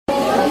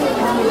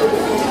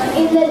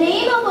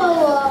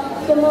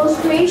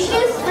most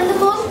gracious, and the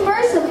most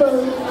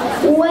merciful.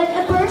 When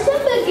a person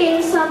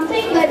begins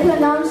something by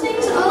pronouncing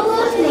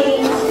Allah's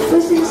name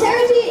with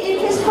sincerity in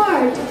his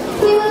heart,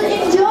 he will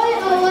enjoy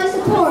Allah's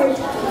support.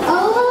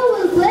 Allah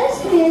will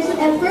bless his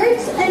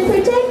efforts and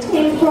protect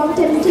him from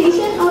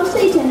temptation of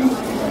Satan.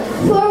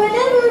 For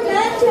whenever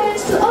man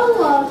turns to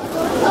Allah,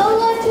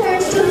 Allah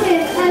turns to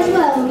him as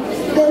well.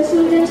 The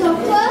students of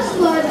class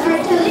 1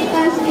 are telling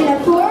us in a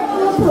form of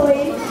a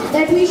poem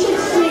that we should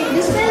sing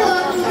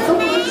Bismillah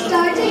before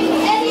starting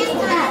any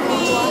act.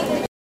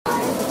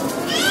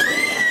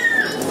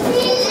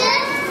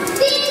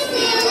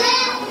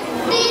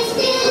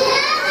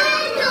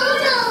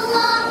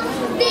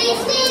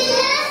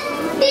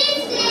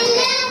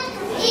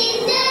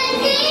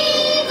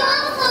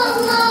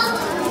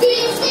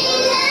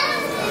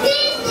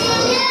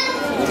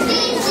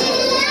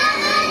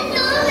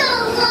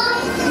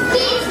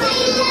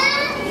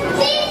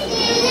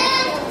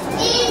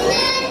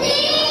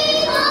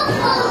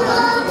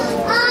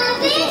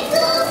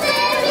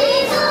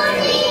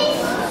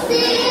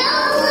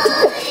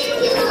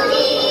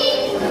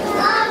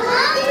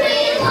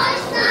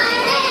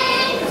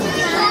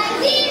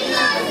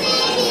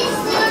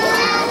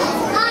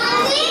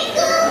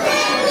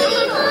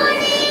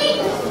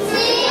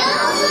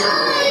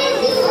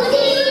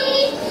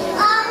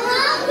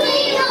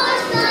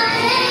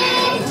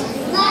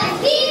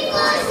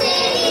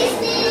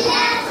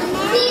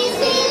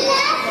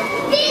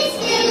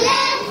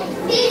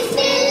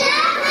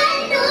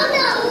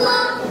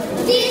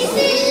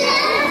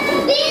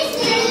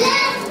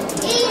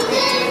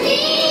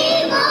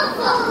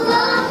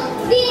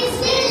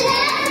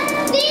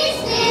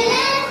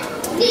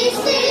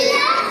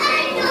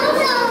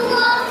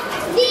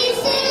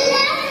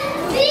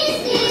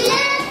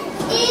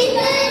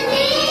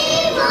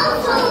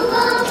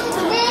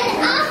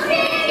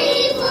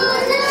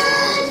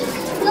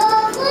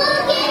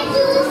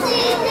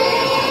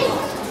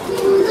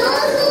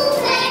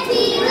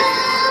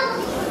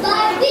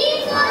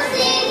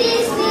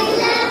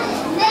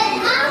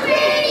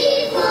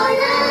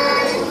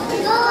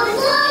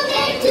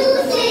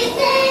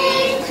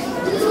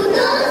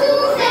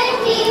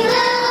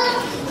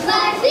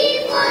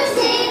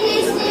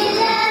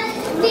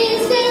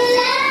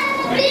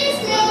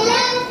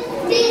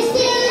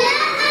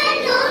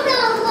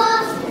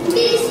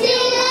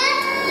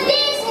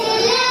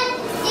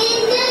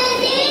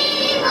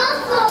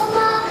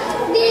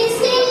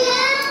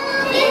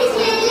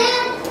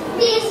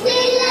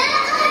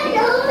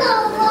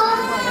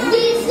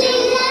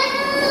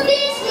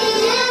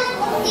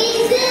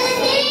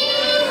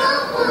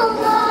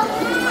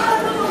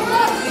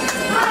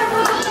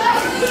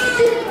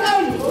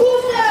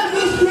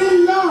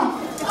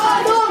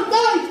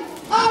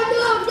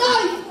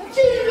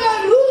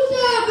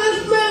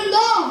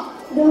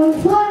 Don't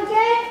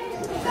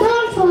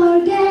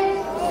forget,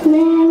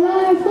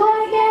 never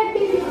forget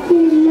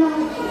Bismillah.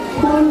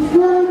 Don't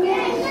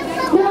forget,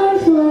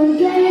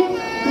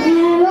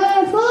 never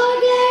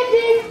forget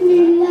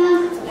Bismillah.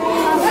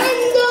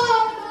 And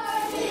God,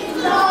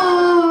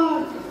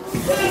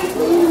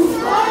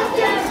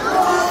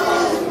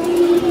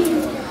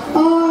 I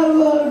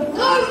will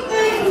come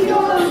in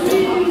your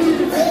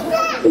dreams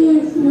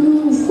if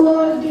you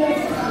forget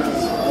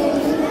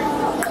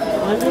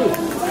Bismillah. And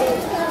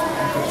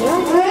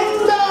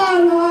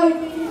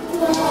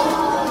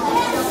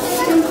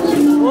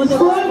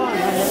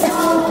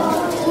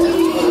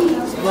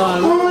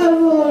I